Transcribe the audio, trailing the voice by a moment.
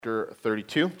Chapter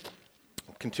 32,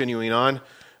 continuing on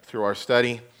through our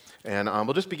study. And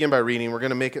we'll just begin by reading. We're going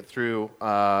to make it through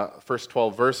first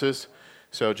 12 verses.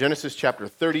 So Genesis chapter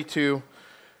 32.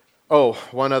 Oh,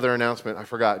 one other announcement. I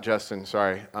forgot, Justin,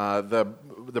 sorry.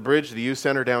 The bridge, the youth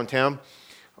center downtown.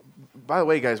 By the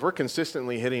way, guys, we're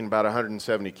consistently hitting about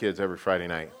 170 kids every Friday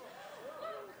night.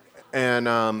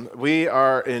 And we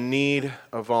are in need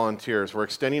of volunteers. We're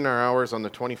extending our hours on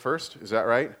the 21st. Is that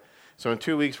right? So in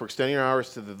 2 weeks, we're extending our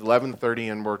hours to the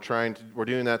 11:30, and we're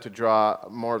doing that to draw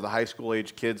more of the high school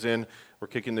age kids in. We're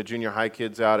kicking the junior high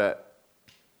kids out at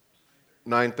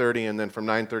 9:30, and then from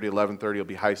 9:30 to 11:30 will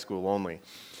be high school only.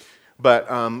 But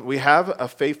we have a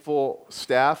faithful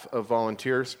staff of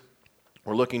volunteers.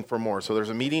 We're looking for more. So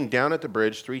there's a meeting down at the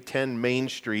bridge, 310 Main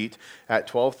Street at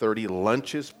 12:30.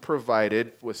 Lunch is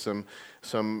provided with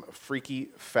some freaky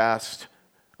fast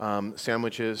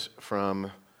sandwiches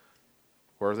from...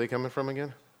 Where are they coming from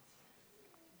again?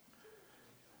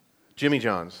 Jimmy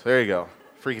John's. There you go.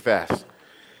 Freaky fast.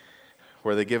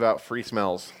 Where they give out free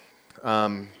smells.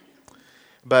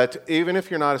 But even if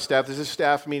you're not a staff, this is a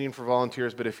staff meeting for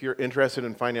volunteers, but if you're interested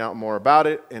in finding out more about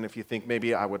it, and if you think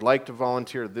maybe I would like to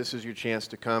volunteer, this is your chance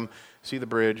to come see the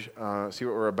bridge, see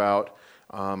what we're about.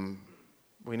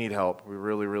 We need help. We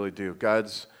really, really do.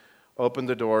 God's opened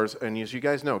the doors, and as you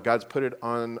guys know, God's put it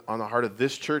on the heart of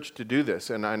this church to do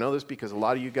this. And I know this because a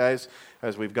lot of you guys,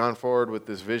 as we've gone forward with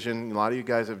this vision, a lot of you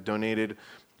guys have donated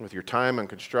with your time and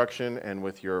construction and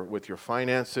with your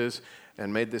finances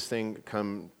and made this thing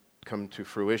come to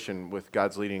fruition with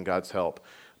God's leading, God's help.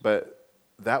 But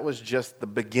that was just the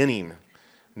beginning.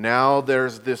 Now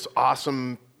there's this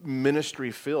awesome ministry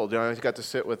field. I got to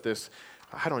sit with this.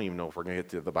 I don't even know if we're going to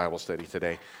get to the Bible study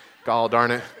today. Gall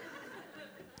darn it.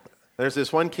 There's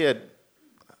this one kid,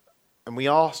 and we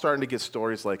all starting to get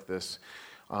stories like this.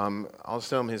 I'll just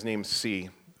tell him his name's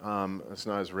C. It's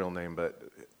not his real name, but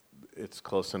it's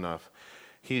close enough.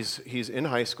 He's in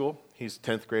high school. He's a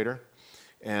 10th grader.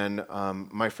 And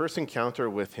my first encounter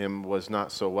with him was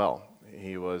not so well.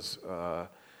 He was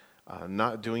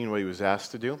not doing what he was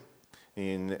asked to do.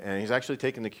 And he's actually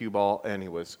taking the cue ball, and he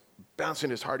was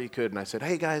bouncing as hard as he could. And I said,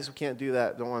 hey, guys, we can't do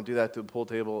that. Don't want to do that to the pool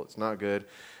table. It's not good.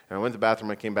 And I went to the bathroom.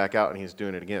 I came back out, and he's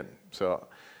doing it again. So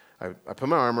I put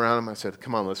my arm around him. I said,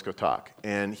 come on, let's go talk.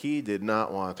 And he did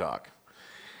not want to talk.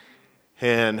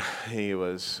 And he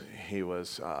was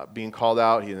being called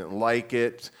out. He didn't like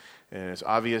it. And it's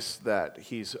obvious that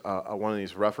he's one of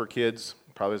these rougher kids,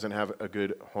 probably doesn't have a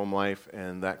good home life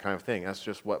and that kind of thing. That's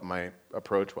just what my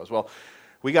approach was. Well,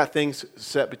 we got things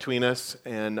set between us,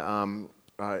 and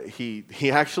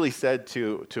he actually said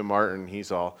to Martin,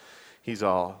 he's all,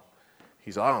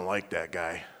 I don't like that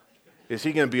guy. Is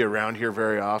he going to be around here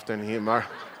very often?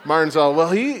 Martin's all,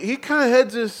 well, he kind of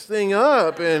heads this thing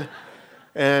up,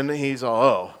 and he's all,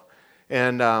 oh.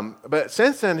 And but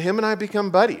since then, him and I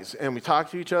become buddies, and we talk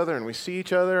to each other, and we see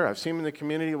each other. I've seen him in the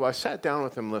community. Well, I sat down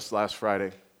with him this last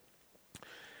Friday,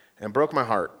 and broke my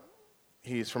heart.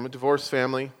 He's from a divorced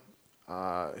family.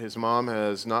 His mom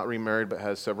has not remarried, but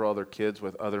has several other kids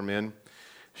with other men.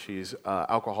 She's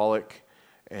alcoholic,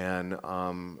 and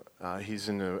he's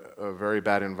in a very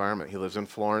bad environment. He lives in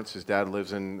Florence. His dad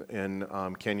lives in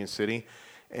Canyon City.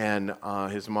 And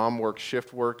his mom works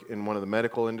shift work in one of the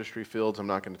medical industry fields. I'm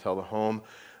not going to tell the home.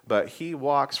 But he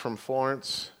walks from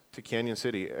Florence to Canyon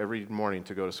City every morning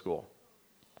to go to school.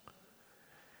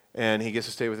 And he gets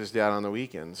to stay with his dad on the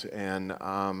weekends. And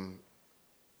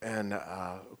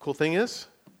cool thing is,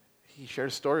 he shared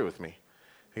a story with me.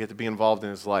 I get to be involved in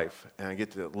his life. And I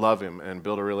get to love him and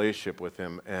build a relationship with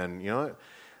him. And you know what?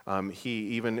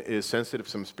 He even is sensitive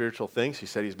to some spiritual things. He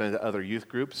said he's been to other youth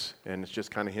groups, and it's just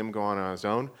kind of him going on his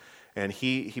own. And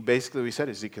he basically, what he said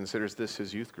is he considers this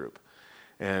his youth group.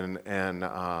 But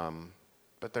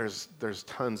there's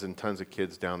tons and tons of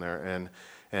kids down there.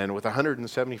 And with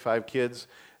 175 kids,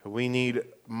 we need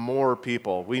more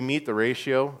people. We meet the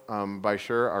ratio by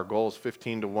sure. Our goal is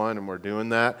 15-1, and we're doing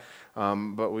that.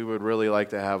 But we would really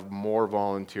like to have more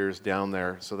volunteers down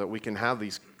there so that we can have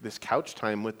this couch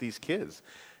time with these kids.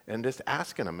 And just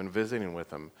asking them and visiting with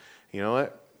them. You know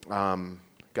what?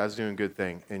 God's doing a good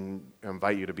thing, and I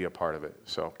invite you to be a part of it.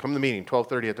 So come to the meeting,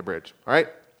 12:30 at the bridge. All right?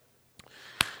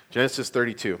 Genesis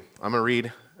 32. I'm going to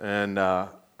read, and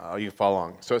you can follow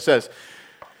along. So it says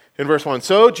in verse 1,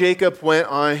 so Jacob went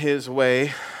on his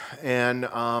way, and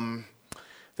the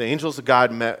angels of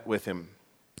God met with him.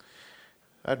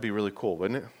 That'd be really cool,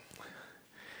 wouldn't it?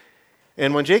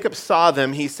 And when Jacob saw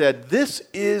them, he said, this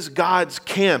is God's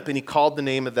camp. And he called the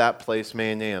name of that place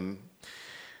Mahanaim.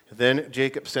 Then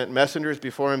Jacob sent messengers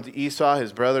before him to Esau,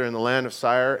 his brother, in the land of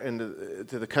Seir, and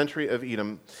to the country of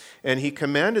Edom. And he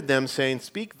commanded them, saying,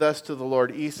 Speak thus to the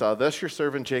Lord Esau, thus your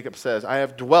servant Jacob says, I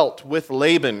have dwelt with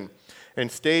Laban, and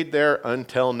stayed there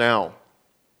until now.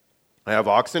 I have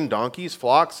oxen, donkeys,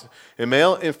 flocks, and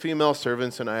male and female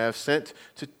servants, and I have sent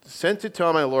to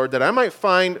tell my Lord that I might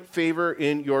find favor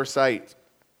in your sight.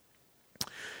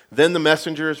 Then the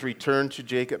messengers returned to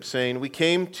Jacob, saying, We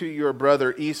came to your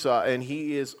brother Esau, and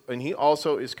he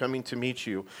also is coming to meet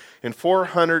you, and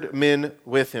 400 men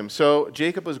with him. So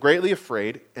Jacob was greatly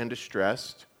afraid and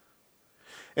distressed,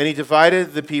 and he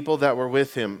divided the people that were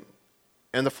with him,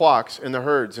 and the flocks, and the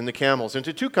herds, and the camels,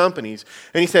 into 2 companies.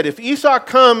 And he said, If Esau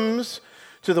comes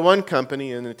to the one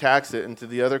company and attacks it, and to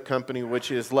the other company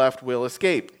which is left will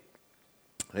escape.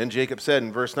 And Jacob said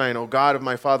in verse 9, O God of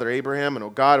my father Abraham, and O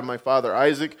God of my father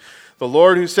Isaac, the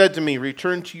Lord who said to me,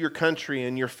 Return to your country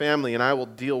and your family, and I will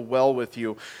deal well with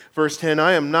you. Verse 10,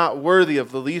 I am not worthy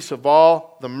of the least of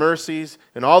all the mercies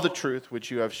and all the truth which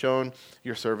you have shown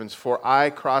your servants, for I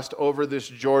crossed over this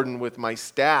Jordan with my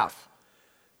staff,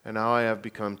 and now I have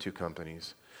become 2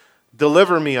 companies.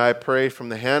 Deliver me, I pray, from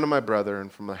the hand of my brother,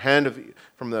 and from the hand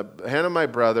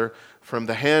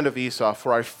of Esau,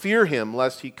 for I fear him,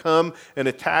 lest he come and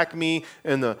attack me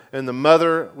and the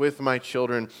mother with my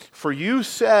children. For you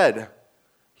said,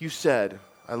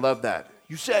 I love that.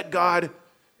 You said, God,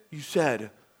 you said,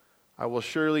 I will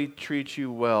surely treat you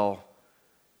well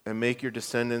and make your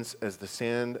descendants as the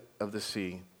sand of the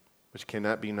sea, which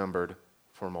cannot be numbered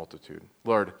for multitude.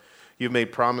 Lord, you've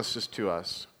made promises to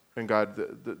us. And God,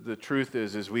 the truth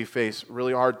is we face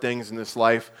really hard things in this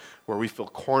life where we feel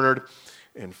cornered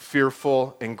and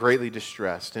fearful and greatly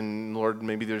distressed. And Lord,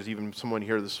 maybe there's even someone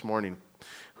here this morning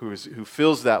who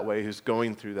feels that way, who's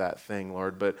going through that thing,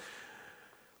 Lord. But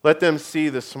let them see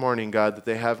this morning, God, that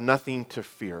they have nothing to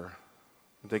fear.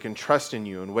 That they can trust in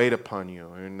you and wait upon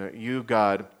you. And that you,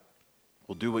 God,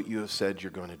 will do what you have said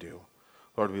you're going to do.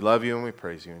 Lord, we love you and we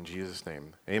praise you in Jesus'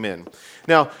 name. Amen.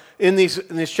 Now,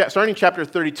 starting chapter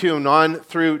 32 and on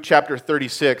through chapter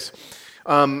 36,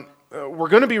 we're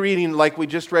going to be reading, like we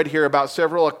just read here, about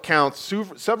several accounts,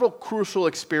 several crucial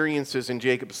experiences in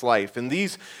Jacob's life. And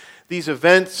these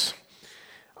events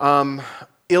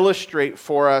illustrate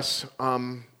for us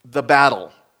the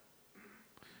battle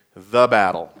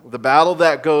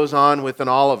that goes on within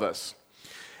all of us.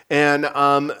 And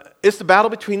it's the battle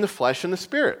between the flesh and the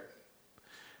spirit.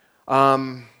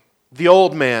 The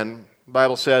old man, the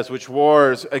Bible says, which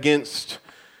wars against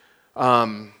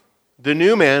the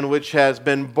new man, which has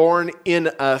been born in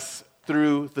us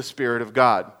through the Spirit of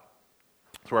God,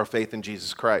 through our faith in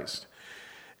Jesus Christ.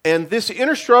 And this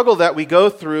inner struggle that we go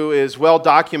through is well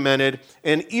documented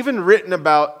and even written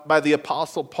about by the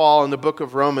Apostle Paul in the book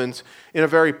of Romans in a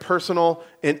very personal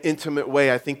and intimate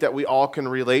way. I think that we all can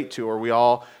relate to, or we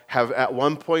all have at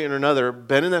one point or another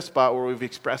been in a spot where we've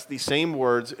expressed these same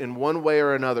words in one way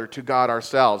or another to God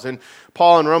ourselves. And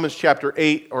Paul in Romans chapter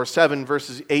 8 or 7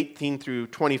 verses 18 through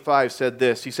 25 said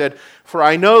this. He said, For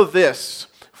I know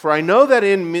that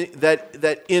in me,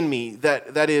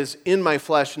 that is in my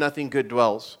flesh, nothing good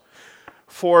dwells.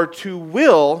 For to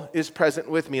will is present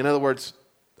with me. In other words,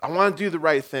 I want to do the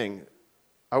right thing.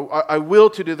 I will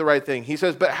to do the right thing. He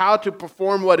says, but how to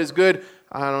perform what is good,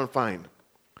 I don't find.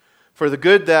 For the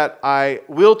good that I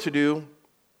will to do,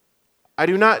 I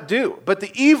do not do. But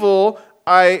the evil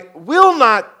I will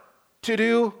not to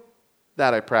do,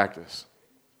 that I practice.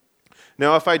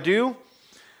 Now if I do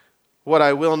what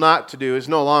I will not to do, is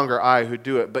no longer I who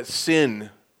do it, but sin,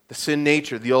 the sin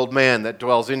nature, the old man that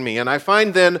dwells in me. And I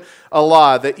find then a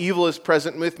law, that evil is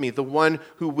present with me, the one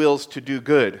who wills to do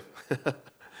good.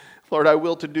 Lord, I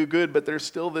will to do good, but there's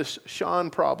still this Sean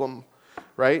problem,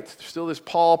 right? There's still this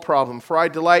Paul problem. For I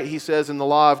delight, he says, in the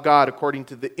law of God according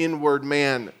to the inward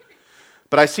man.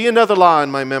 But I see another law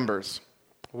in my members,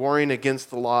 warring against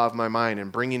the law of my mind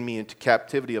and bringing me into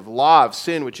captivity of the law of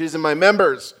sin, which is in my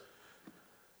members.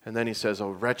 And then he says, O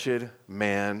wretched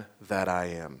man that I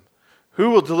am.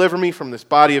 Who will deliver me from this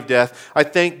body of death? I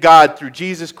thank God through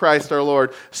Jesus Christ our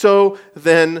Lord. So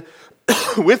then,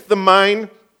 with the mind,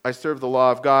 I serve the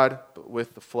law of God, but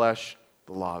with the flesh,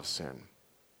 the law of sin.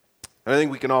 And I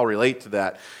think we can all relate to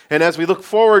that. And as we look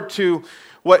forward to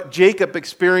what Jacob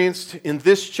experienced in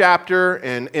this chapter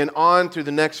and on through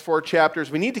the next 4 chapters,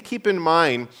 we need to keep in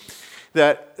mind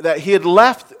that he had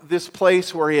left this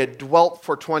place where he had dwelt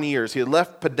for 20 years. He had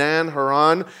left Padan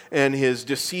Haran and his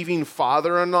deceiving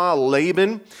father-in-law,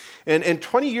 Laban, And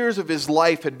 20 years of his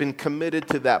life had been committed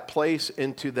to that place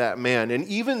and to that man. And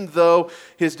even though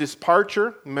his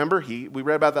departure, remember, we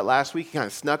read about that last week, he kind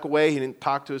of snuck away. He didn't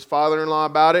talk to his father-in-law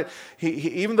about it.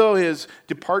 Even though his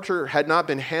departure had not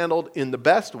been handled in the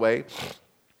best way,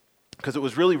 because it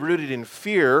was really rooted in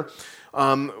fear,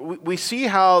 we see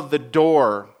how the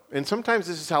door, and sometimes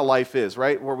this is how life is,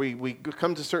 right? Where we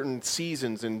come to certain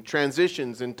seasons and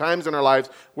transitions and times in our lives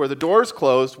where the door's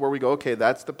closed, where we go, okay,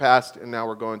 that's the past, and now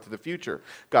we're going to the future.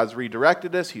 God's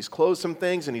redirected us, He's closed some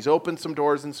things, and He's opened some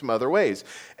doors in some other ways.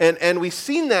 And we've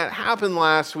seen that happen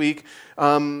last week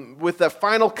with the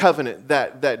final covenant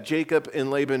that Jacob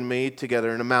and Laban made together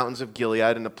in the mountains of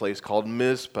Gilead in a place called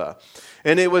Mizpah.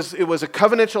 And it was a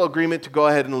covenantal agreement to go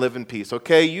ahead and live in peace.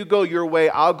 Okay, you go your way,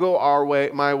 I'll go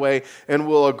my way, and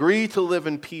we'll agree to live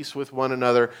in peace with one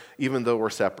another, even though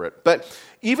we're separate. But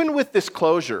even with this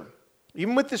closure,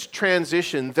 even with this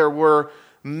transition, there were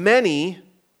many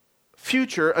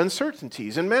future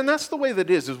uncertainties. And man, that's the way that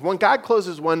it is when God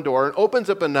closes one door and opens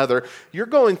up another, you're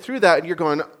going through that and you're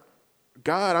going,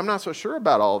 God, I'm not so sure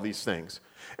about all of these things.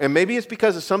 And maybe it's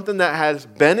because of something that has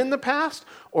been in the past,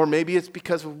 or maybe it's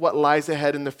because of what lies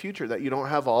ahead in the future that you don't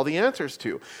have all the answers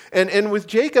to. And with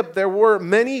Jacob, there were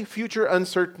many future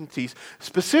uncertainties,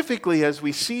 specifically as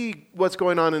we see what's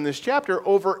going on in this chapter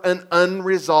over an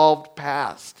unresolved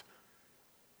past.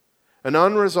 An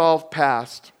unresolved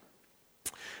past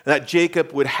that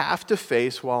Jacob would have to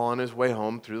face while on his way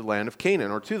home through the land of Canaan,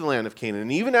 or to the land of Canaan.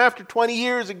 And even after 20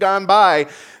 years had gone by,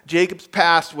 Jacob's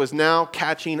past was now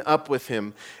catching up with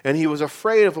him, and he was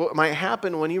afraid of what might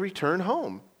happen when he returned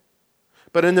home.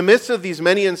 But in the midst of these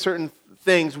many uncertain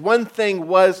things, one thing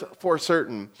was for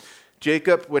certain.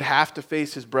 Jacob would have to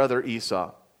face his brother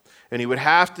Esau, and he would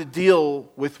have to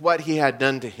deal with what he had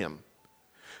done to him.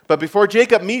 But before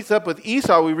Jacob meets up with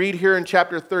Esau, we read here in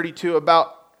chapter 32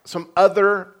 about some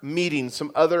other meetings,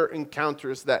 some other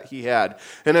encounters that he had.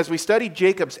 And as we study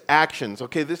Jacob's actions,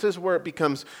 okay, this is where it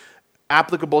becomes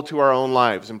applicable to our own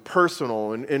lives and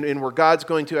personal and where God's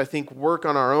going to, I think, work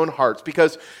on our own hearts.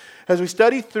 Because as we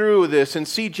study through this and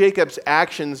see Jacob's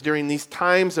actions during these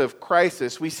times of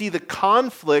crisis, we see the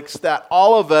conflicts that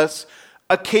all of us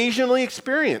occasionally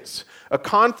experience. A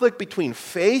conflict between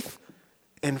faith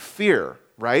and fear,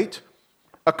 right?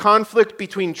 A conflict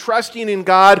between trusting in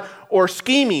God or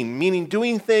scheming, meaning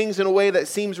doing things in a way that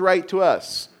seems right to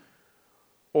us.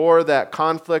 Or that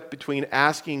conflict between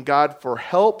asking God for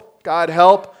help, God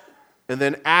help, and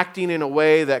then acting in a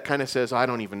way that kind of says, I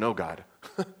don't even know God.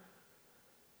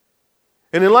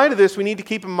 And in light of this, we need to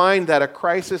keep in mind that a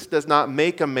crisis does not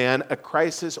make a man. A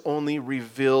crisis only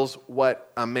reveals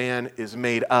what a man is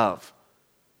made of.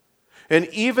 And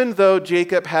even though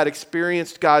Jacob had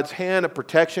experienced God's hand of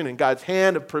protection and God's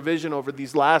hand of provision over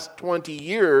these last 20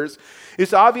 years,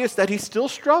 it's obvious that he still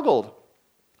struggled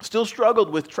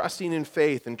with trusting in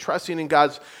faith and trusting in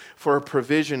God's for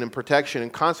provision and protection.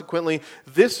 And consequently,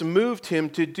 this moved him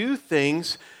to do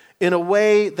things in a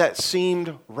way that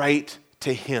seemed right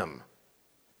to him.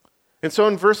 And so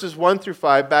in verses 1 through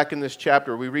 5, back in this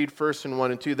chapter, we read first in 1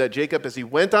 and 2 that Jacob, as he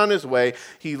went on his way,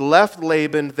 he left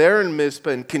Laban there in Mizpah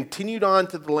and continued on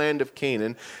to the land of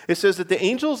Canaan. It says that the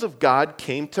angels of God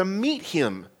came to meet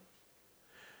him.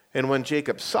 And when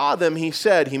Jacob saw them, he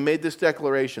made this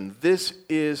declaration, this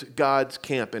is God's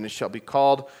camp, and it shall be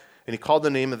called, and he called the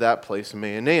name of that place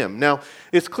Mahanaim. Now,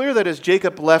 it's clear that as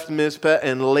Jacob left Mizpah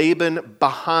and Laban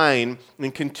behind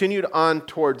and continued on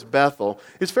towards Bethel,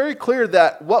 it's very clear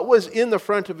that what was in the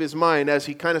front of his mind as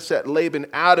he kind of set Laban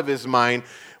out of his mind,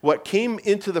 what came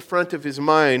into the front of his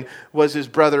mind was his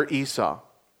brother Esau.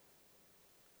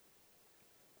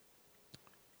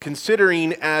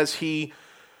 Considering as he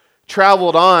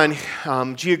traveled on,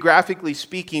 geographically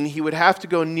speaking, he would have to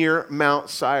go near Mount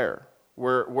Seir,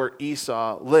 where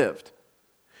Esau lived.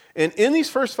 And in these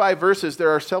first 5 verses, there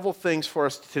are several things for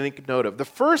us to take note of. The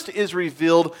first is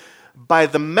revealed by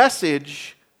the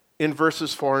message in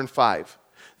verses 4 and 5.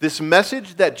 This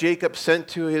message that Jacob sent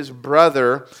to his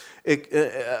brother,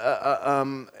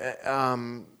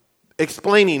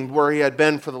 explaining where he had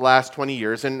been for the last 20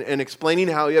 years and explaining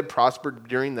how he had prospered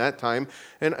during that time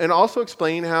and also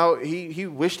explaining how he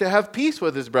wished to have peace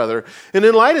with his brother. And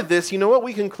in light of this, you know what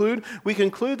we conclude? We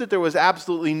conclude that there was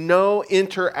absolutely no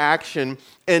interaction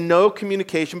and no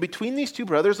communication between these two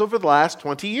brothers over the last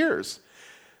 20 years.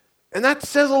 And that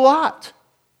says a lot.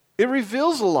 It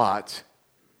reveals a lot.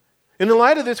 And in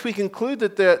light of this, we conclude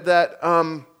that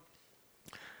the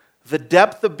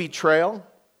depth of betrayal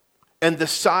and the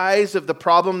size of the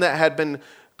problem that had been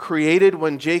created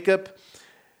when Jacob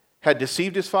had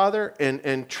deceived his father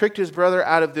and tricked his brother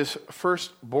out of this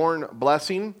firstborn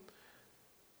blessing,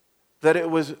 that it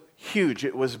was huge.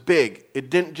 It was big.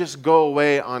 It didn't just go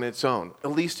away on its own,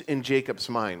 at least in Jacob's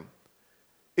mind.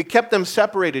 It kept them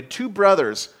separated, two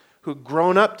brothers who had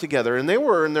grown up together, and they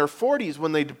were in their 40s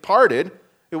when they departed.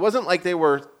 It wasn't like they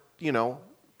were,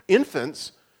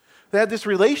 infants. They had this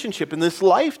relationship and this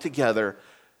life together.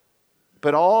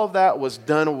 But all of that was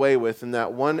done away with in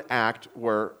that one act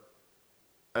where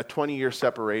a 20-year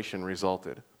separation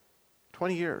resulted.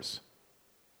 20 years.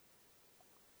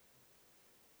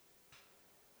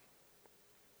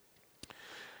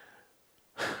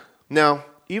 Now,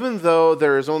 even though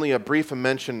there is only a brief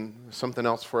mention, something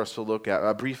else for us to look at,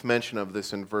 a brief mention of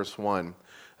this in verse 1,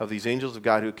 of these angels of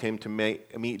God who came to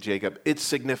meet Jacob, it's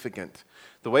significant.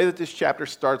 The way that this chapter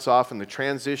starts off and the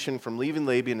transition from leaving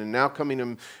Laban and now coming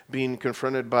and being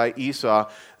confronted by Esau,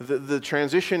 the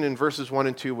transition in verses 1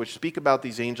 and 2, which speak about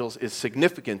these angels, is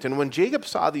significant. And when Jacob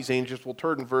saw these angels, we're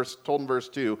told in verse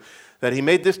 2, that he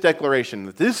made this declaration,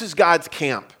 that this is God's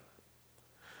camp.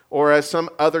 Or as some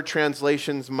other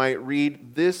translations might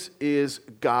read, this is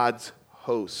God's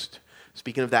host.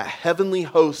 Speaking of that heavenly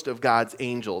host of God's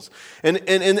angels. And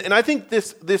I think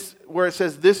this where it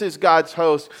says this is God's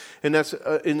host, and that's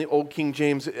in the Old King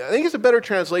James, I think it's a better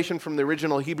translation from the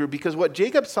original Hebrew, because what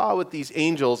Jacob saw with these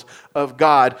angels of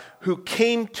God who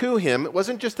came to him, it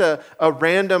wasn't just a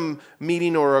random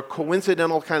meeting or a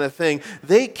coincidental kind of thing.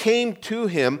 They came to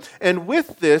him, and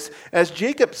with this, as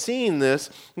Jacob seeing this,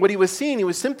 what he was seeing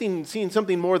seeing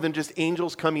something more than just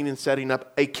angels coming and setting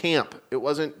up a camp. It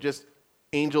wasn't just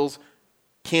angels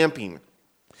camping.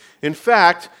 In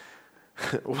fact,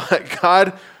 what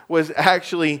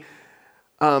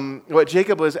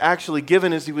Jacob was actually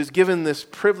given is he was given this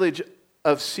privilege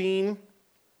of seeing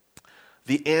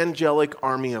the angelic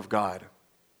army of God.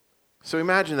 So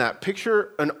imagine that.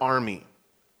 Picture an army,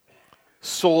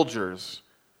 soldiers,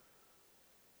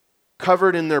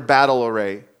 covered in their battle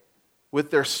array, with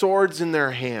their swords in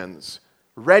their hands,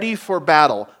 ready for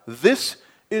battle. This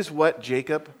is what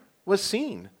Jacob was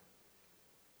seeing.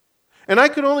 And I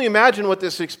could only imagine what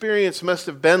this experience must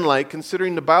have been like,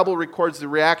 considering the Bible records the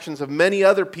reactions of many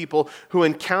other people who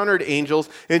encountered angels.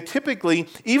 And typically,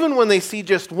 even when they see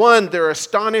just one, they're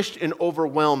astonished and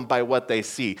overwhelmed by what they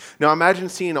see. Now imagine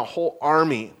seeing a whole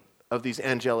army of these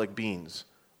angelic beings,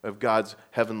 of God's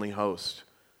heavenly host,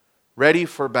 ready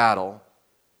for battle.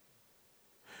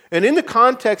 And in the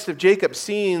context of Jacob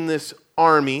seeing this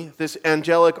army, this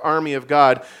angelic army of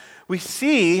God, we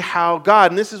see how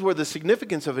God, and this is where the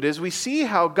significance of it is, we see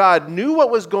how God knew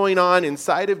what was going on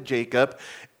inside of Jacob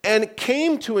and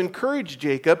came to encourage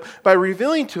Jacob by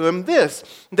revealing to him this,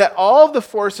 that all of the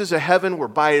forces of heaven were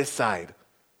by his side,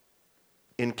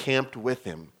 encamped with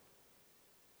him,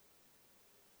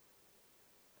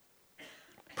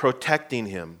 protecting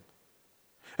him.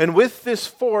 And with this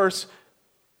force,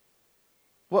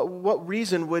 what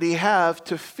reason would he have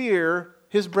to fear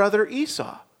his brother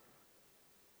Esau?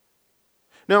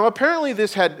 Now, apparently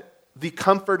this had the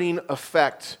comforting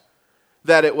effect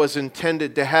that it was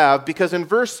intended to have, because in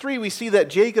verse 3 we see that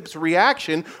Jacob's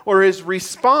reaction, or his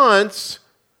response,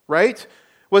 right,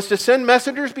 was to send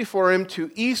messengers before him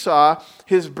to Esau,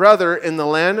 his brother, in the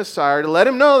land of Seir, to let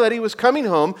him know that he was coming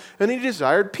home and he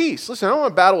desired peace. Listen, I don't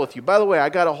want to battle with you. By the way, I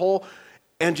got a whole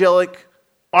angelic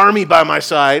army by my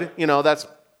side. That's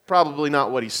probably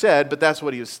not what he said, but that's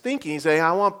what he was thinking. He's saying,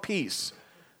 I want peace.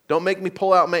 Don't make me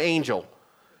pull out my angel.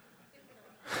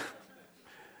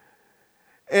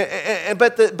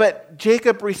 But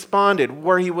Jacob responded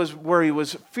where he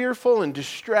was fearful and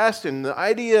distressed, and the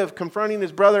idea of confronting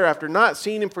his brother after not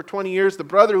seeing him for 20 years, the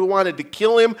brother who wanted to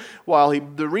kill him,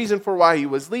 the reason for why he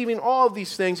was leaving, all of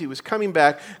these things, he was coming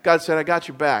back. God said, I got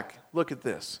your back. Look at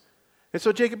this. And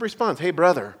so Jacob responds, hey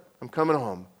brother, I'm coming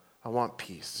home. I want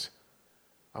peace.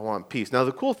 I want peace. Now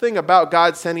the cool thing about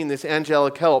God sending this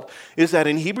angelic help is that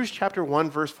in Hebrews chapter 1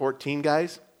 verse 14,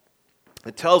 guys,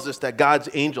 it tells us that God's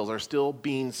angels are still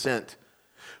being sent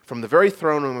from the very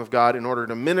throne room of God in order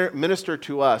to minister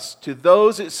to us, to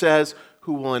those, it says,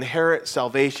 who will inherit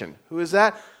salvation. Who is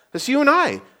that? It's you and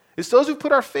I. It's those who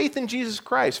put our faith in Jesus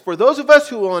Christ. For those of us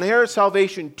who will inherit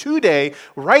salvation today,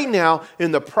 right now,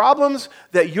 in the problems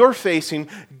that you're facing,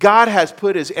 God has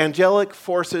put his angelic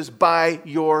forces by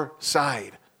your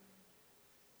side.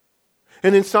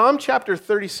 And in Psalm chapter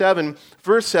 37,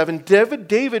 verse 7,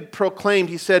 David proclaimed,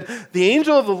 he said, the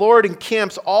angel of the Lord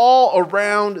encamps all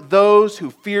around those who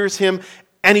fears him,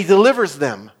 and he delivers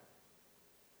them.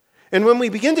 And when we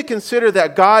begin to consider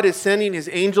that God is sending his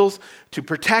angels to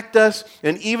protect us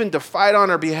and even to fight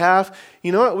on our behalf,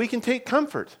 you know what? We can take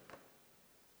comfort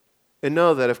and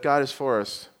know that if God is for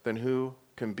us, then who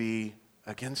can be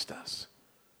against us?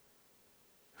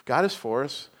 If God is for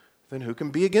us, then who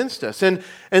can be against us? And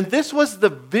this was the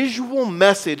visual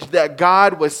message that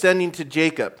God was sending to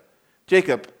Jacob.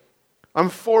 Jacob, I'm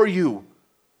for you.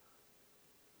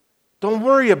 Don't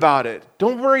worry about it.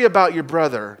 Don't worry about your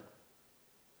brother.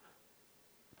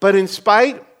 But in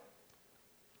spite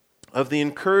of the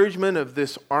encouragement of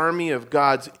this army of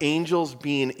God's angels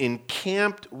being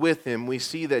encamped with him, we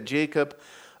see that Jacob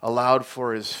allowed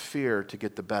for his fear to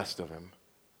get the best of him.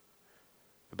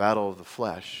 The battle of the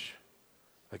flesh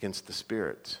against the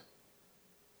spirit.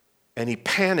 And he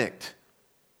panicked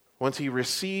once he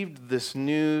received this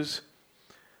news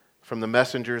from the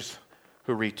messengers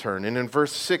who returned. And in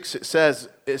verse 6 it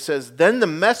says, Then the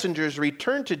messengers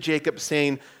returned to Jacob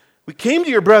saying, We came to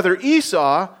your brother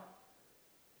Esau,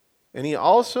 and he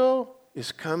also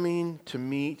is coming to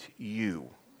meet you.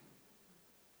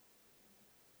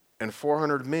 And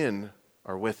 400 men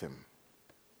are with him.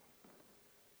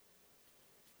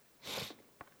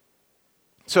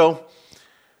 So,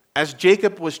 as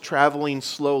Jacob was traveling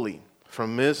slowly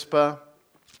from Mizpah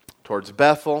towards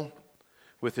Bethel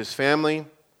with his family,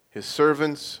 his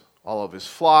servants, all of his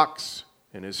flocks,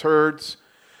 and his herds,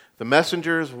 the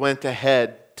messengers went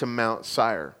ahead to Mount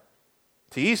Seir,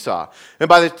 to Esau. And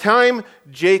by the time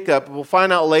Jacob, we'll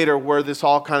find out later where this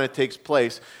all kind of takes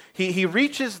place, he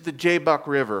reaches the Jabbok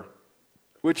River,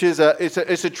 which is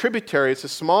it's a tributary. It's a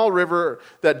small river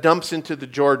that dumps into the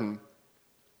Jordan.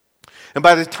 And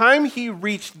by the time he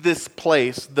reached this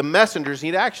place, the messengers,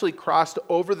 he'd actually crossed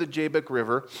over the Jabbok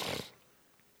River,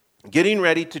 getting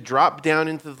ready to drop down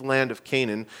into the land of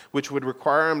Canaan, which would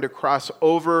require him to cross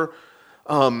over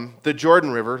the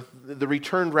Jordan River, the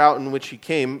return route in which he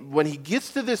came. When he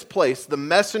gets to this place, the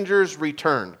messengers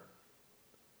return.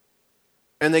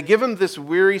 And they give him this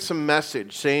wearisome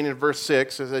message, saying in verse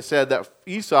 6, as I said, that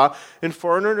Esau and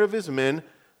 400 of his men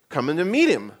coming to meet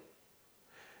him.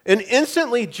 And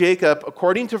instantly Jacob,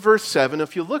 according to verse 7,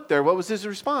 if you look there, what was his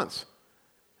response?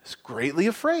 He's greatly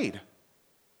afraid.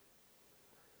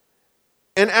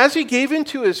 And as he gave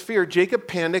into his fear, Jacob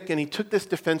panicked and he took this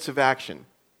defensive action.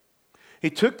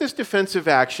 He took this defensive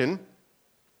action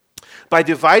by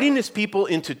dividing his people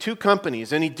into two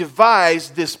companies, and he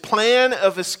devised this plan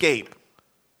of escape.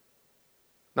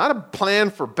 Not a plan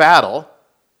for battle,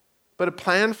 but a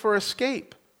plan for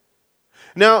escape.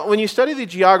 Now, when you study the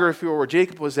geography where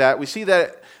Jacob was at, we see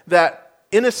that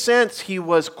in a sense he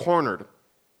was cornered.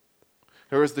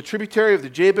 There was the tributary of the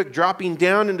Jabbok dropping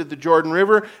down into the Jordan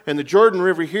River, and the Jordan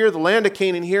River here, the land of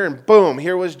Canaan here, and boom,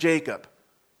 here was Jacob.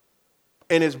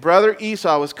 And his brother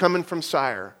Esau was coming from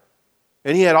Seir.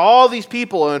 And he had all these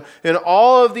people and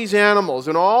all of these animals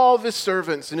and all of his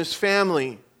servants and his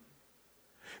family.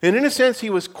 And in a sense,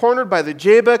 he was cornered by the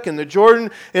Jabbok and the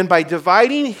Jordan, and by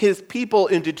dividing his people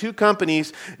into two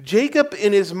companies, Jacob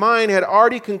in his mind had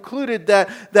already concluded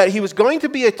that he was going to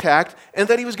be attacked and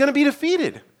that he was going to be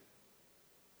defeated.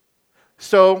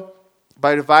 So,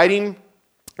 by dividing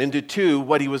into two,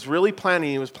 what he was really planning,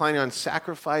 he was planning on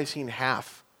sacrificing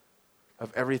half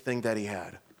of everything that he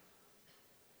had.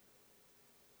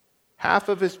 Half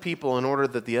of his people in order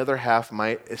that the other half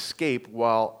might escape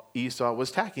while Esau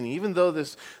was attacking. Even though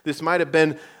this might have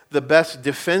been the best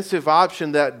defensive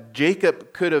option that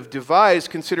Jacob could have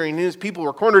devised, considering his people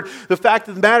were cornered, the fact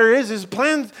of the matter is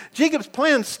Jacob's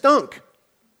plan stunk.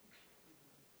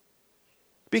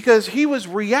 Because he was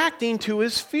reacting to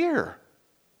his fear.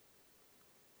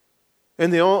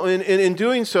 And in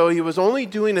doing so, he was only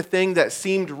doing a thing that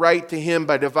seemed right to him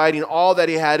by dividing all that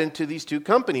he had into these two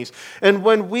companies. And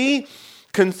when we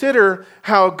consider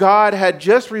how God had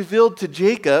just revealed to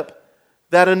Jacob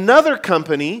that another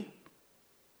company,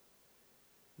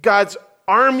 God's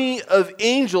army of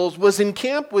angels, was in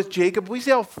camp with Jacob, we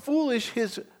see how foolish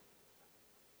his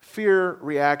fear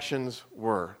reactions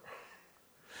were.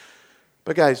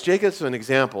 But guys, Jacob's an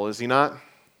example, is he not?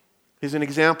 He's an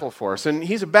example for us. And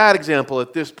he's a bad example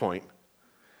at this point.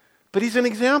 But he's an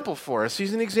example for us.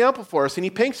 He's an example for us. And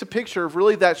he paints a picture of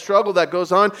really that struggle that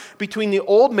goes on between the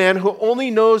old man who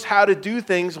only knows how to do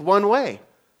things one way.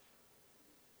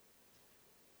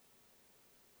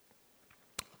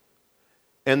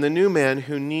 And the new man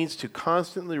who needs to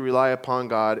constantly rely upon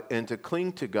God and to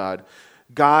cling to God,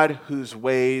 God whose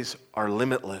ways are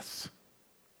limitless.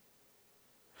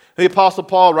 The Apostle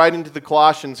Paul, writing to the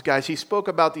Colossians, guys, he spoke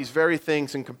about these very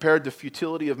things and compared the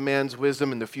futility of man's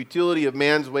wisdom and the futility of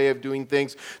man's way of doing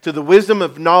things to the wisdom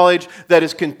of knowledge that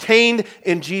is contained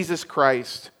in Jesus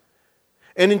Christ.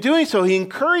 And in doing so, he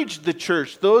encouraged the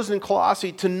church, those in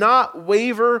Colossae, to not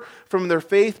waver from their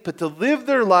faith, but to live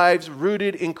their lives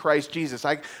rooted in Christ Jesus.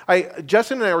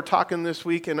 Justin and I were talking this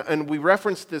week, and we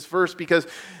referenced this verse because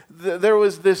there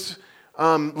was this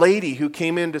lady who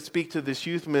came in to speak to this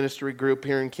youth ministry group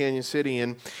here in Canyon City,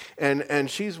 and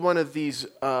she's one of these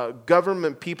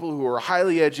government people who are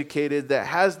highly educated that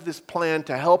has this plan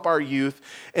to help our youth,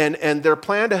 and their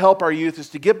plan to help our youth is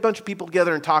to get a bunch of people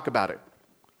together and talk about it.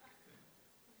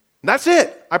 And that's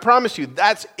it. I promise you,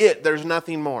 that's it. There's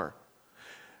nothing more.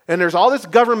 And there's all this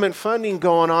government funding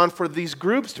going on for these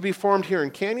groups to be formed here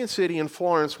in Canyon City and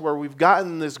Florence, where we've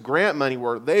gotten this grant money,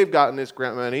 where they've gotten this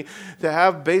grant money to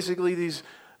have basically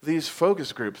these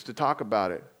focus groups to talk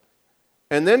about it.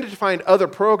 And then to find other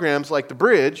programs like the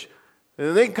Bridge, and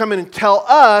then they can come in and tell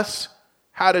us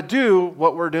how to do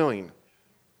what we're doing.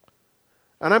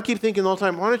 And I keep thinking the whole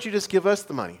time, why don't you just give us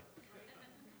the money?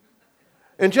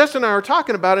 And Jess and I were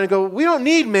talking about it and go, we don't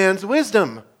need man's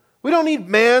wisdom. We don't need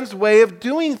man's way of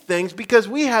doing things because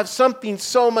we have something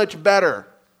so much better.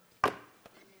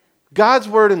 God's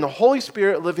Word and the Holy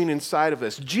Spirit living inside of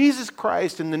us. Jesus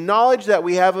Christ and the knowledge that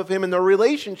we have of Him and the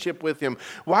relationship with Him.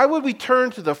 Why would we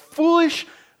turn to the foolish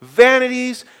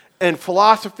vanities and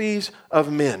philosophies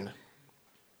of men?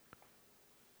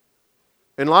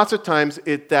 And lots of times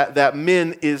that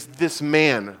men is this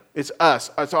man. It's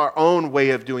us. It's our own way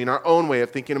of doing, our own way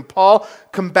of thinking. And Paul,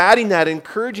 combating that,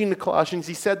 encouraging the Colossians,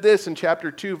 he said this in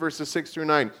chapter 2, verses 6 through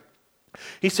 9.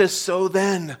 He says, so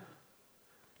then,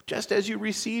 just as you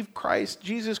received Christ,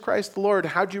 Jesus Christ the Lord,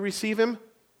 how'd you receive Him?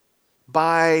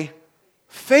 By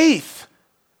faith.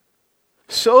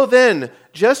 So then,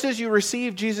 just as you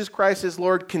received Jesus Christ as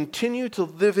Lord, continue to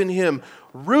live in Him,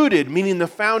 rooted, meaning the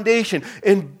foundation,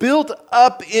 and built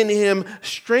up in Him,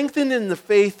 strengthened in the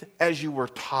faith as you were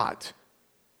taught,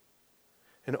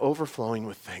 and overflowing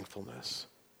with thankfulness.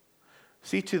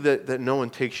 See to that no one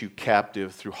takes you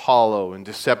captive through hollow and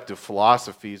deceptive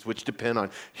philosophies which depend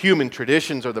on human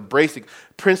traditions or the basic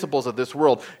principles of this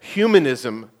world,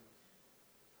 humanism,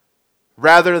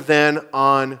 rather than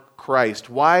on Christ.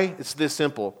 Why? It's this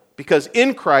simple. Because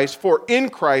in Christ,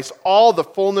 all the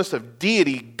fullness of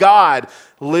deity, God,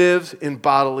 lives in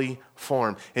bodily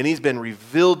form. And He's been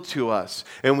revealed to us.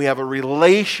 And we have a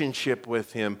relationship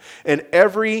with Him. And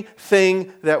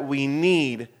everything that we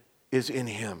need is in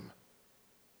Him.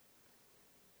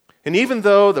 And even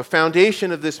though the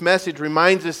foundation of this message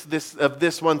reminds us of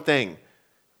this one thing,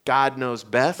 God knows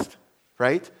best,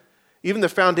 right? Even the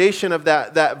foundation of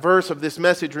that verse of this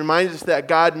message reminds us that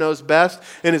God knows best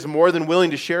and is more than willing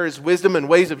to share His wisdom and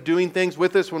ways of doing things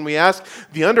with us when we ask.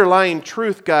 The underlying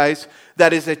truth, guys,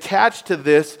 that is attached to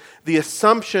this, the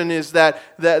assumption is that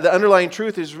the underlying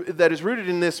truth that is rooted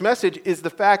in this message is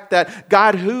the fact that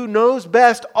God, who knows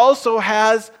best, also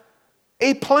has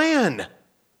a plan.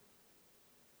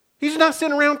 He's not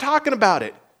sitting around talking about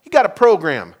it. He got a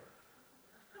program.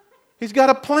 He's got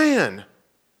a plan.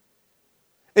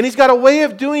 And He's got a way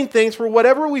of doing things for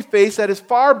whatever we face that is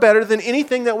far better than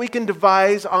anything that we can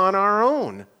devise on our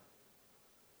own.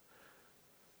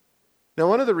 Now,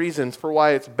 one of the reasons for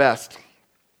why it's best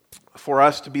for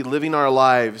us to be living our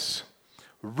lives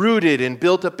rooted and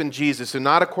built up in Jesus and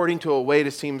not according to a way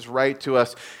that seems right to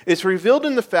us is revealed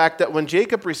in the fact that when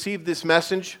Jacob received this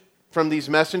message from these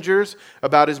messengers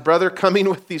about his brother coming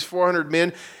with these 400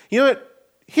 men, you know what?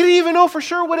 He didn't even know for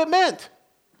sure what it meant.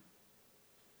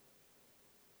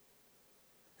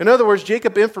 In other words,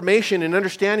 Jacob's information and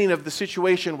understanding of the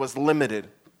situation was limited.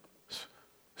 It's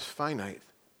finite.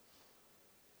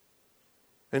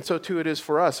 And so too it is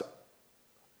for us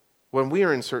when we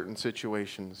are in certain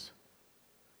situations.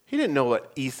 He didn't know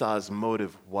what Esau's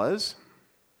motive was.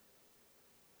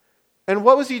 And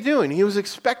what was he doing? He was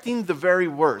expecting the very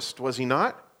worst, was he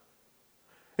not?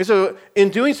 And so in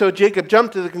doing so, Jacob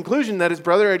jumped to the conclusion that his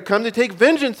brother had come to take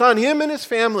vengeance on him and his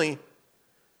family.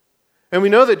 And we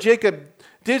know that Jacob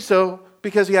did so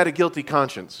because he had a guilty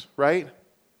conscience, right?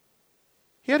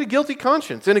 He had a guilty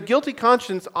conscience. And a guilty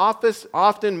conscience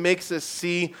often makes us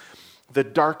see the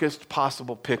darkest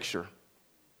possible picture.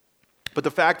 But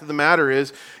the fact of the matter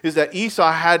is that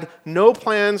Esau had no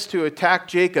plans to attack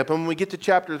Jacob. And when we get to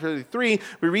chapter 33,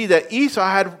 we read that Esau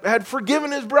had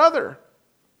forgiven his brother.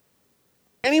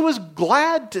 And he was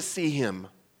glad to see him.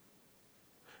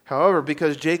 However,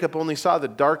 because Jacob only saw the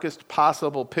darkest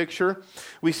possible picture,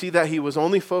 we see that he was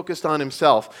only focused on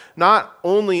himself, not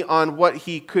only on what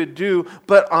he could do,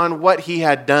 but on what he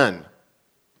had done.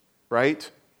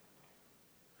 Right?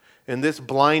 And this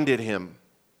blinded him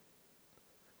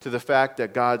to the fact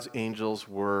that God's angels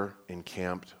were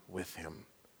encamped with him.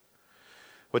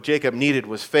 What Jacob needed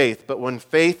was faith. But when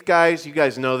faith, guys, you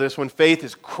guys know this, when faith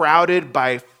is crowded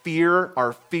by fear,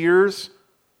 our fears,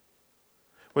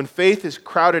 When faith is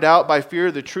crowded out by fear,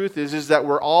 the truth is that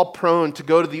we're all prone to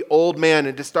go to the old man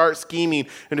and to start scheming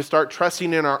and to start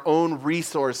trusting in our own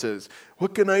resources.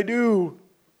 What can I do?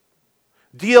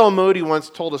 D.L. Moody once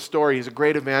told a story. He's a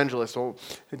great evangelist.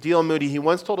 D.L. Moody, he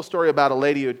once told a story about a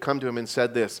lady who had come to him and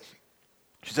said this.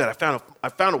 She said, I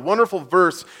found a wonderful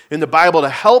verse in the Bible to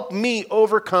help me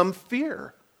overcome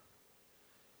fear.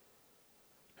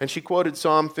 And she quoted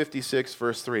Psalm 56,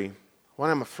 verse 3. When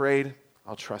I'm afraid,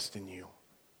 I'll trust in you.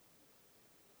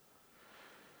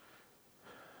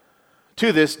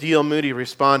 To this, D.L. Moody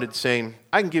responded saying,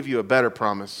 I can give you a better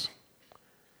promise.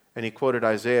 And he quoted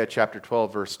Isaiah chapter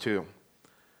 12, verse 2.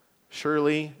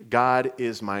 Surely God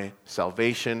is my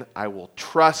salvation. I will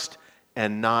trust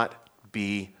and not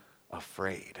be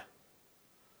afraid.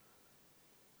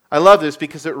 I love this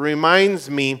because it reminds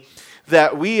me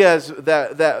that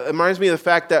it reminds me of the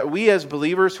fact that we as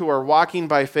believers who are walking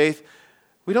by faith,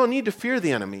 we don't need to fear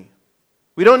the enemy.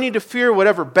 We don't need to fear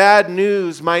whatever bad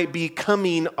news might be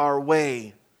coming our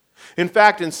way. In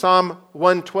fact, in Psalm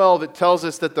 112, it tells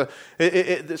us that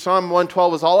Psalm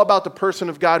 112 is all about the person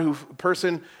of God,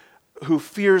 who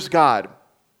fears God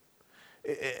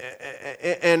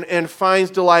and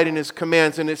finds delight in His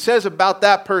commands. And it says about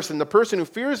that person, the person who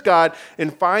fears God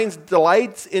and finds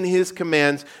delights in His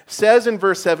commands, says in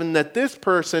verse 7 that this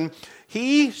person,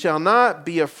 he shall not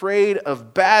be afraid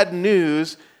of bad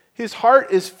news. His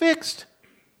heart is fixed,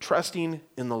 trusting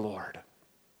in the Lord.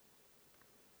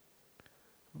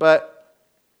 But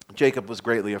Jacob was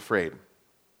greatly afraid.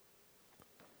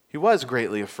 He was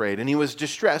greatly afraid, and he was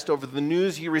distressed over the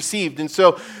news he received. And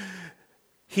so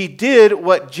he did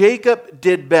what Jacob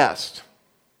did best.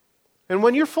 And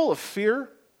when you're full of fear,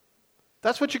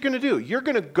 that's what you're going to do. You're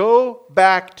going to go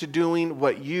back to doing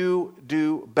what you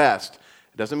do best.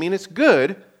 It doesn't mean it's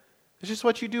good. It's just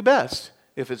what you do best.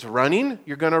 If it's running,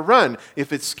 you're going to run.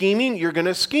 If it's scheming, you're going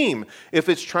to scheme. If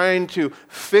it's trying to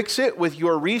fix it with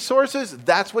your resources,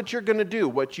 that's what you're going to do,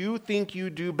 what you think you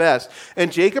do best.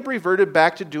 And Jacob reverted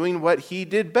back to doing what he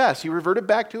did best. He reverted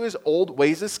back to his old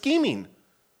ways of scheming.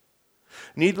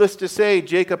 Needless to say,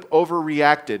 Jacob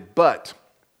overreacted, but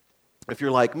if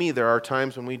you're like me, there are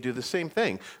times when we do the same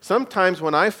thing. Sometimes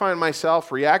when I find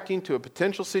myself reacting to a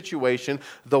potential situation,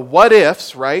 the what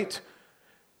ifs, right?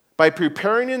 By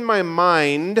preparing in my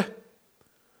mind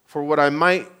for what I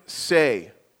might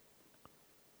say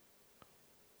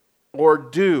or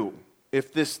do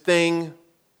if this thing,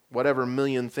 whatever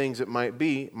million things it might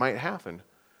be, might happen.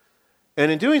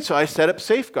 And in doing so, I set up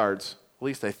safeguards. At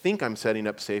least I think I'm setting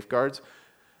up safeguards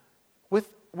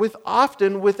with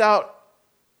often without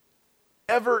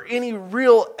ever any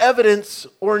real evidence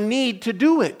or need to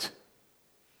do it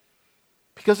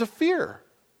because of fear.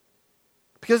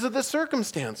 Because of the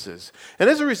circumstances. And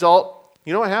as a result,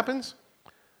 you know what happens?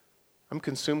 I'm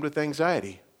consumed with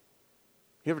anxiety.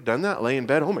 You ever done that? Lay in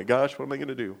bed, oh my gosh, what am I going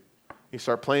to do? You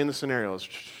start playing the scenarios,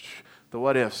 the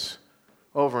what ifs,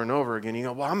 over and over again. You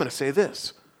go, well, I'm going to say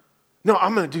this. No,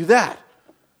 I'm going to do that.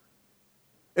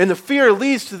 And the fear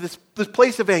leads to this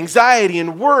place of anxiety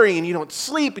and worry, and you don't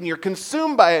sleep, and you're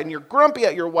consumed by it, and you're grumpy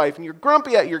at your wife, and you're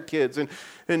grumpy at your kids,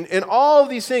 and all of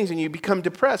these things, and you become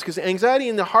depressed. Because anxiety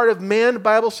in the heart of man, the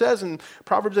Bible says, in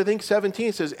Proverbs, I think,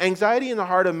 17, says, anxiety in the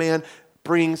heart of man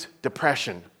brings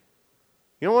depression.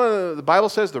 You know what the Bible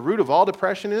says the root of all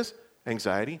depression is?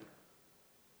 Anxiety,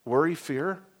 worry,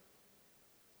 fear.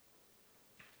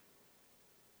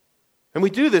 And we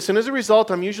do this, and as a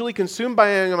result, I'm usually consumed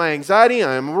by my anxiety.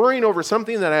 I'm worrying over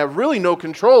something that I have really no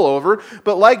control over.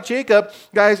 But like Jacob,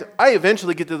 guys, I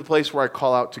eventually get to the place where I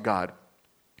call out to God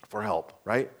for help,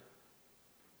 right?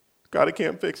 God, I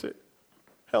can't fix it.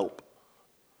 Help.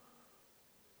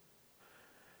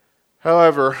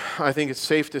 However, I think it's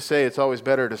safe to say it's always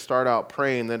better to start out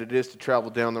praying than it is to travel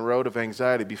down the road of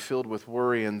anxiety, be filled with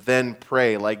worry, and then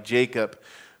pray like Jacob,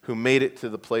 who made it to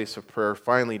the place of prayer,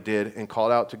 finally did, and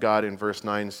called out to God in verse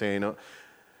 9, saying,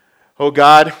 "O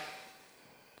God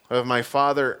of my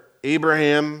father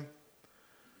Abraham,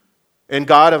 and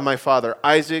God of my father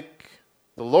Isaac,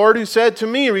 the Lord who said to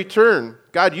me, return."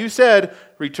 God, you said,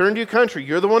 return to your country.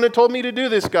 You're the one that told me to do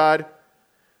this, God.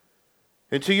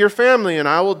 "And to your family, and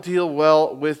I will deal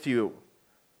well with you."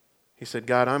 He said,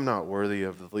 God, I'm not worthy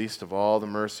of the least of all the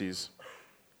mercies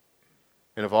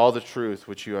and of all the truth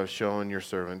which you have shown your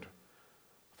servant.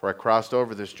 For I crossed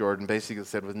over this Jordan, basically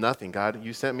said, with nothing. God,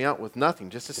 you sent me out with nothing,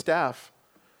 just a staff.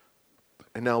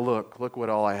 And now look what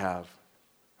all I have.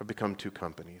 I've become two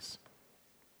companies.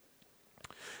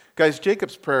 Guys,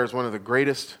 Jacob's prayer is one of the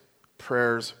greatest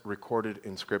prayers recorded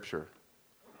in Scripture.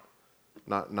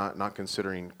 Not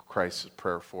considering Christ's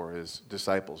prayer for his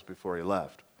disciples before he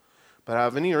left. But out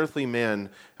of any earthly man,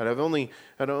 out of only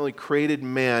created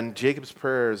man, Jacob's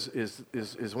prayer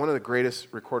is one of the greatest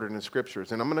recorded in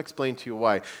Scriptures. And I'm going to explain to you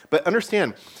why. But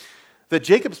understand that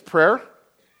Jacob's prayer,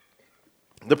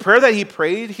 the prayer that he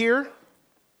prayed here,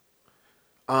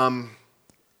 even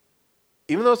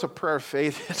though it's a prayer of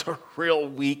faith, it's a real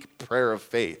weak prayer of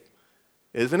faith,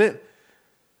 isn't it?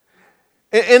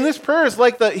 And this prayer is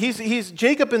like he's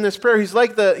Jacob in this prayer. He's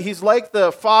like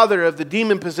the father of the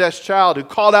demon-possessed child who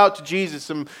called out to Jesus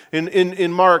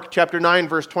in Mark chapter 9,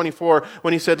 verse 24,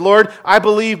 when he said, "Lord, I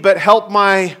believe, but help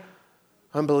my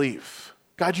unbelief."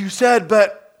 God, you said,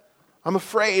 but I'm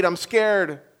afraid, I'm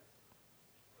scared.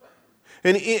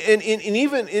 And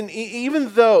even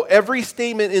though every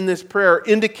statement in this prayer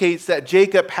indicates that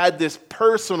Jacob had this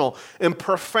personal and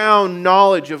profound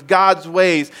knowledge of God's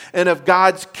ways and of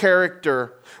God's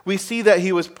character, we see that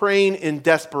he was praying in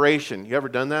desperation. You ever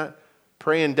done that?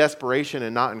 Pray in desperation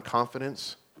and not in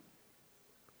confidence?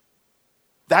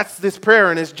 That's this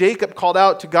prayer. And as Jacob called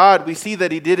out to God, we see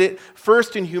that he did it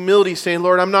first in humility, saying,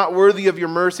 "Lord, I'm not worthy of your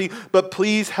mercy, but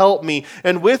please help me."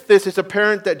 And with this, it's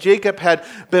apparent that Jacob had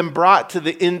been brought to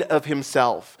the end of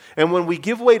himself. And when we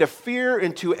give way to fear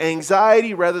and to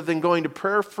anxiety rather than going to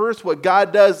prayer first, what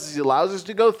God does is he allows us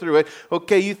to go through it.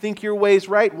 Okay, you think your way's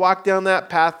right? Walk down that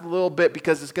path a little bit,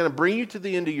 because it's going to bring you to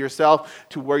the end of yourself,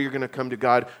 to where you're going to come to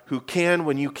God, who can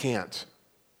when you can't,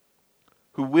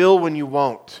 who will when you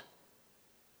won't.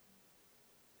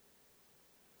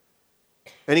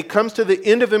 And he comes to the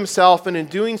end of himself, and in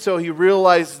doing so, he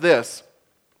realized this: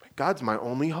 God's my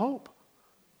only hope.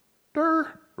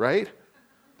 Right?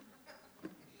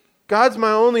 God's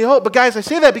my only hope. But guys, I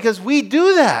say that because we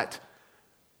do that.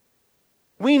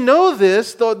 We know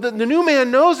this. The new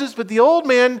man knows this, but the old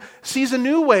man sees a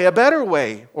new way, a better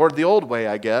way, or the old way,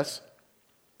 I guess.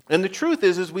 And the truth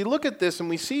is, as we look at this and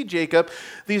we see Jacob,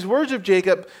 these words of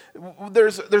Jacob,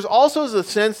 there's also the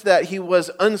sense that he was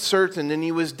uncertain and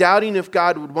he was doubting if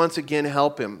God would once again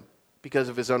help him because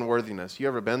of his unworthiness. You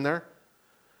ever been there?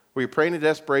 Where you're praying in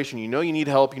desperation, you know you need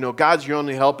help, you know God's your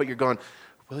only help, but you're going,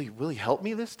 will he help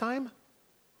me this time?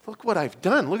 Look what I've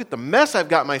done. Look at the mess I've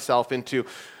got myself into.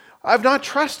 I've not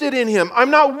trusted in him.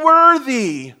 I'm not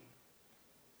worthy.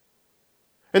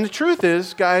 And the truth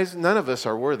is, guys, none of us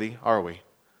are worthy, are we?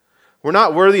 We're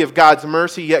not worthy of God's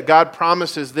mercy, yet God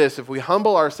promises this: if we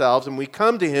humble ourselves and we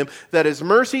come to him, that his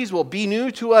mercies will be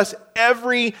new to us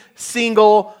every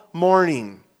single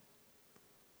morning.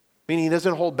 Meaning he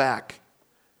doesn't hold back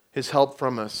his help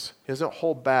from us. He doesn't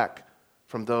hold back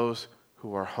from those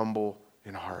who are humble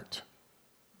in heart.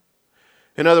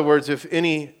 In other words, if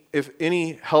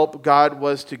any help God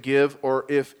was to give, or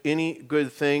if any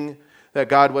good thing that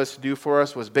God was to do for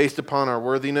us was based upon our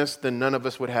worthiness, then none of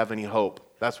us would have any hope.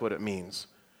 That's what it means.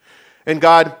 And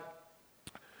God,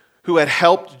 who had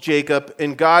helped Jacob,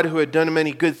 and God, who had done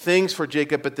many good things for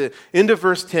Jacob, at the end of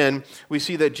verse 10, we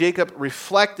see that Jacob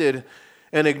reflected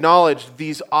and acknowledged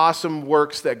these awesome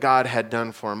works that God had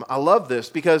done for him. I love this,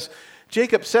 because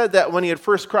Jacob said that when he had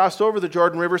first crossed over the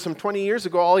Jordan River some 20 years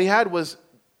ago, all he had was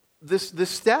this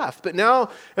staff. But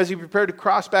now, as he prepared to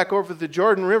cross back over the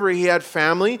Jordan River, he had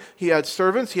family, he had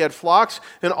servants, he had flocks,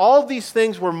 and all of these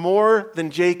things were more than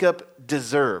Jacob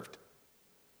deserved.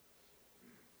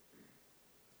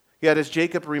 Yet as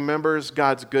Jacob remembers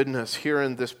God's goodness here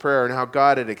in this prayer, and how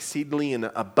God had exceedingly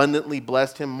and abundantly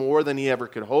blessed him more than he ever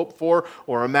could hope for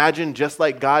or imagine, just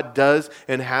like God does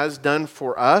and has done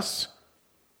for us,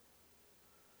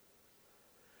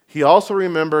 he also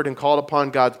remembered and called upon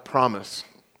God's promise.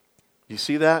 You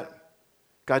see that?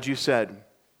 God, you said.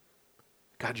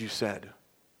 God, you said.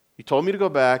 You told me to go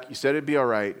back. You said it'd be all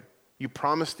right. You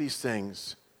promised these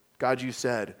things. God, you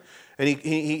said. And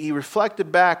he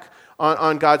reflected back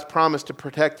on God's promise to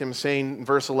protect him, saying in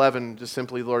verse 11, just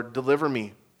simply, "Lord, deliver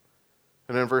me."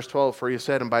 And then in verse 12, for he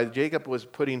said, and by this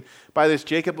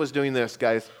Jacob was doing this,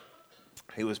 guys.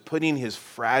 He was putting his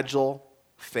fragile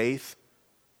faith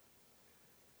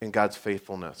in God's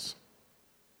faithfulness.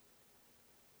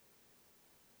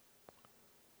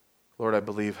 Lord, I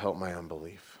believe, help my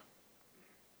unbelief.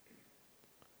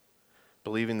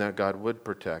 Believing that God would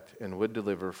protect and would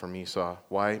deliver from Esau.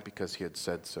 Why? Because he had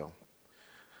said so.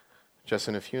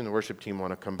 Justin, if you and the worship team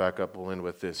want to come back up, we'll end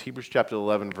with this. Hebrews chapter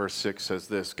 11, verse 6 says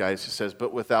this, guys. It says,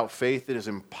 "But without faith it is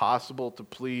impossible to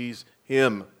please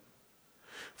him.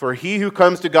 For he who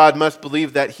comes to God must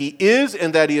believe that he is,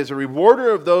 and that he is a rewarder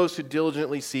of those who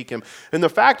diligently seek him." And the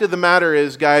fact of the matter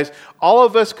is, guys, all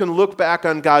of us can look back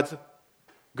on God's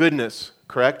goodness,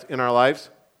 correct, in our lives.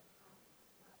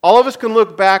 All of us can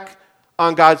look back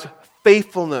on God's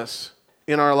faithfulness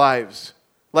in our lives.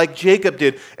 like Jacob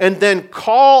did, and then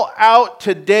call out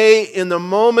today in the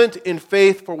moment in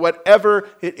faith for whatever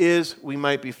it is we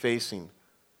might be facing.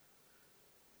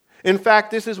 In fact,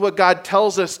 this is what God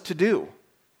tells us to do.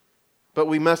 But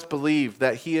we must believe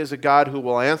that He is a God who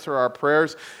will answer our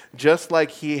prayers just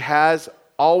like He has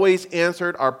always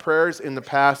answered our prayers in the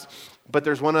past. But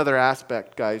there's one other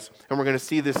aspect, guys, and we're going to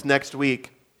see this next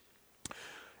week.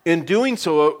 In doing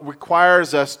so, it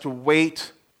requires us to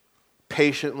wait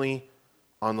patiently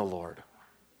on the Lord.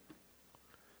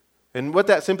 And what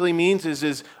that simply means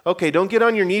is okay, don't get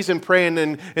on your knees and pray and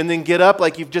then get up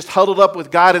like you've just huddled up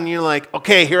with God and you're like,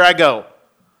 okay, here I go.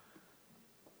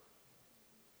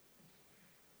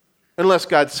 Unless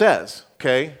God says,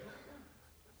 okay?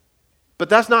 But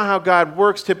that's not how God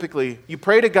works typically. You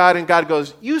pray to God and God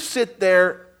goes, you sit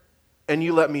there and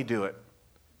you let me do it.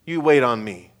 You wait on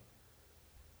me.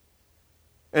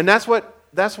 And that's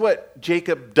what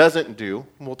Jacob doesn't do.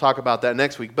 We'll talk about that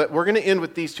next week. But we're going to end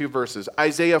with these two verses.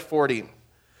 Isaiah 40,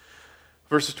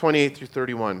 verses 28 through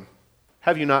 31.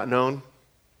 Have you not known?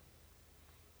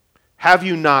 Have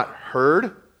you not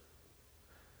heard?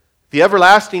 The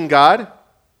everlasting God,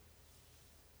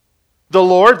 the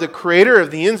Lord, the creator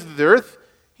of the ends of the earth,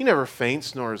 He never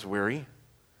faints nor is weary.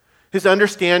 His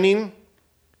understanding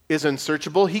is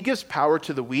unsearchable. He gives power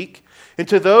to the weak. And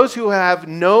to those who have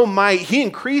no might, He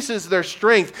increases their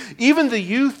strength. Even the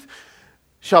youth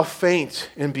shall faint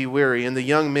and be weary, and the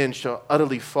young men shall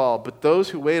utterly fall. But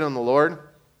those who wait on the Lord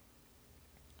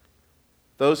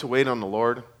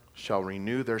shall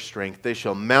renew their strength. They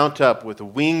shall mount up with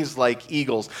wings like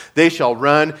eagles. They shall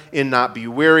run and not be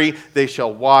weary. They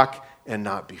shall walk and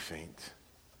not be faint.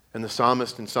 And the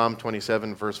psalmist in Psalm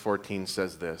 27, verse 14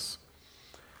 says this: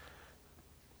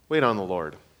 wait on the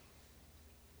Lord.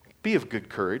 Be of good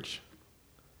courage,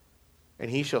 and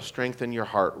He shall strengthen your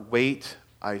heart. Wait,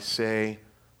 I say,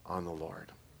 on the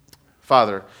Lord.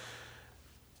 Father,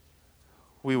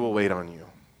 we will wait on You.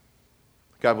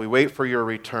 God, we wait for Your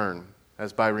return,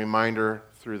 as by reminder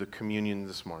through the communion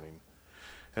this morning.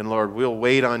 And Lord, we'll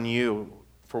wait on You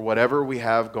for whatever we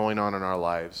have going on in our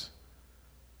lives.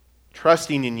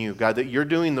 Trusting in You, God, that You're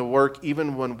doing the work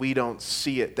even when we don't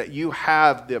see it, that You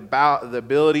have the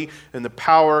ability and the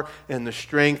power and the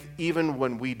strength even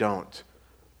when we don't.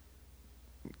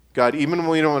 God, even when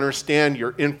we don't understand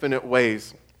Your infinite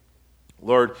ways,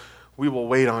 Lord, we will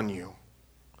wait on You,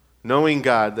 knowing,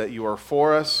 God, that You are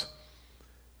for us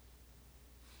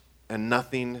and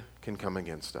nothing can come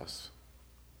against us.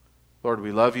 Lord,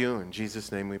 we love You. In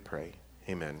Jesus' name we pray.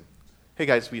 Amen. Hey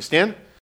guys, will you stand?